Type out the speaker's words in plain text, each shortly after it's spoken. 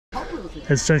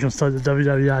It's Jacob Stowe, the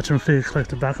WWE Archer and Figure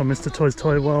Collector, back on Mr. Toys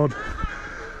Toy World.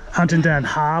 Hunting down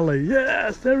Harley.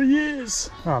 Yes, there he is.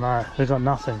 Oh no, we got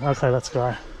nothing. Okay, let's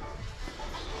go.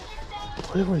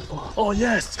 Where are we? Oh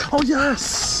yes! Oh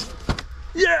yes!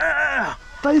 Yeah!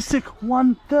 Basic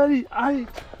 138.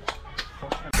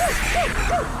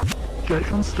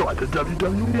 Jacob Stowe, the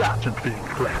WWE Archer and Figure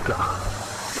Collector.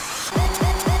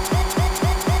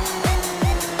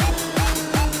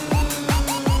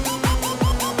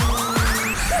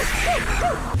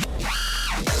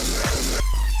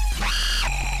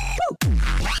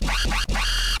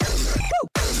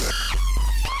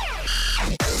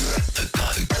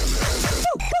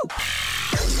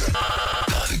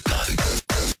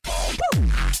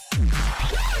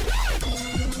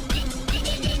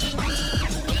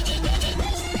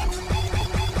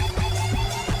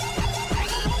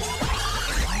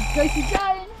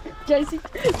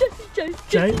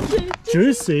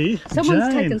 Juicy Someone's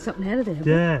Jane. taken something out of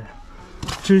there. Yeah.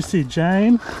 Juicy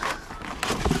Jane.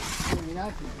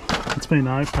 It's been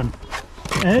open.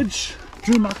 Edge,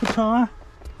 Drew McIntyre.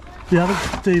 The other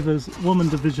Divas woman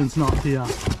division's not here.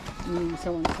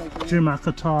 Someone's taken Drew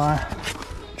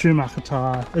McIntyre. Drew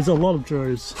McIntyre. There's a lot of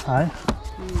Drews, hey?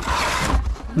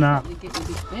 Nah.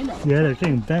 Yeah, they're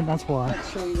getting bent, that's why. Make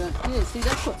sure you don't. Yeah, see,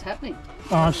 that's what's happening.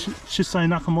 She's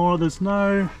saying Nakamura, there's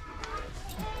no...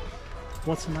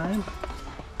 What's her name?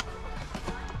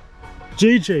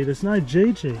 Gigi, there's no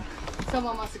Gigi.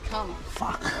 Someone must have come.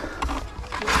 Fuck.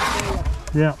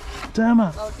 Yeah. Damn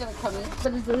it. Oh, it's going to come in.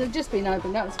 But it's just been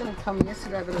opened up. It's going to come in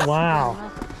yesterday. But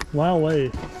wow.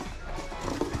 Wowee.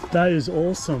 That is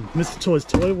awesome. Mr. Toys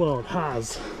Toy World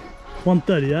has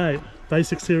 138.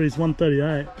 Basic Series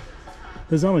 138.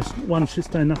 There's only one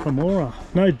Shiste Nakamura.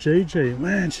 No Gigi.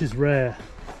 Man, she's rare.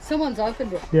 Someone's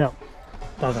opened it. Yeah.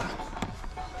 Bugger.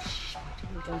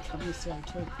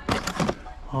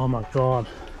 Oh my god.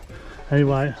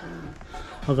 Anyway,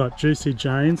 I got Juicy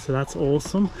Jane, so that's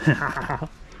awesome.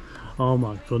 Oh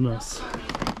my goodness.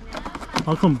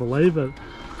 I couldn't believe it.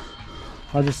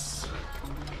 I just...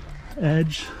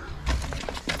 Edge.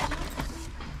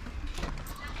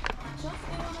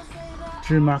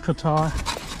 Drew McIntyre.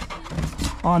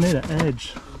 Oh, I need an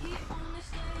Edge.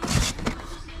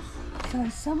 So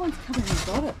someone's come and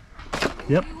got it.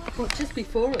 Yep. What, just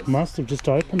before us? Must have just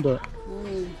opened it.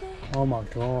 Oh my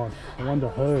god. I wonder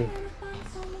who.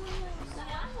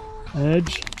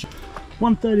 Edge.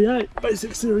 138.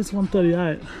 Basic Series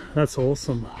 138. That's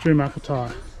awesome. Drew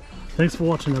McIntyre. Thanks for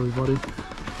watching, everybody.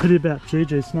 Pity about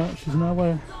Gigi. She's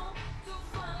nowhere.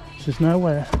 She's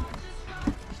nowhere.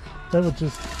 That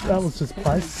was just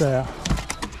placed there.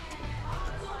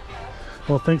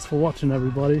 Well, thanks for watching,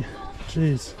 everybody.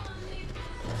 Jeez.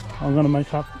 I'm gonna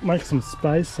make some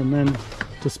space and then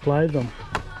display them.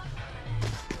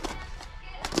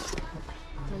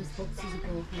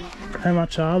 How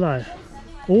much are they?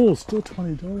 Oh, still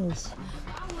 $20.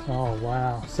 Oh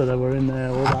wow! So they were in there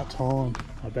all that time,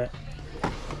 I bet.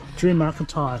 Drew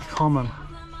McIntyre, common.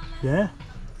 Yeah.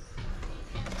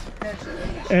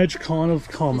 Edge, kind of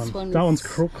common. That one's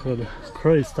crooked,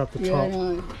 creased up the top.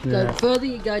 No. Yeah. Go further,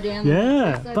 you go down.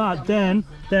 Yeah, but then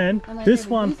this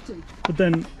one, but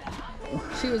then.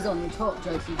 She was on the top,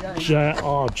 JC Jane.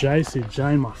 Oh, JC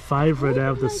Jane, my favourite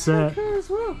out of the set.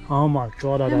 Oh my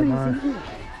god, I don't know.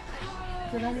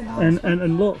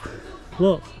 And look,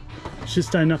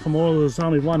 Shiste Nakamura, there's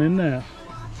only one in there.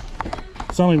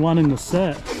 There's only one in the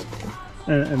set.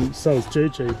 And so is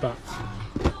Gigi, but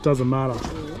doesn't matter.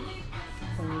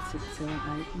 5, 6, 7,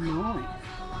 8, 9.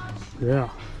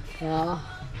 Yeah.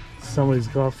 Somebody's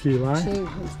got a few, eh? 2,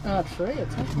 3,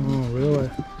 it's okay. Oh, really?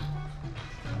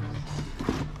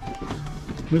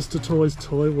 Mr. Toys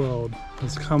Toy World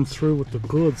has come through with the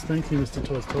goods. Thank you, Mr.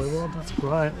 Toys Toy World. That's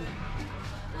great.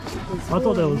 I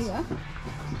thought there was...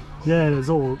 Yeah, there's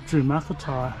all Drew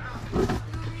McIntyre.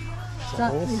 So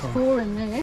there's 4 in there.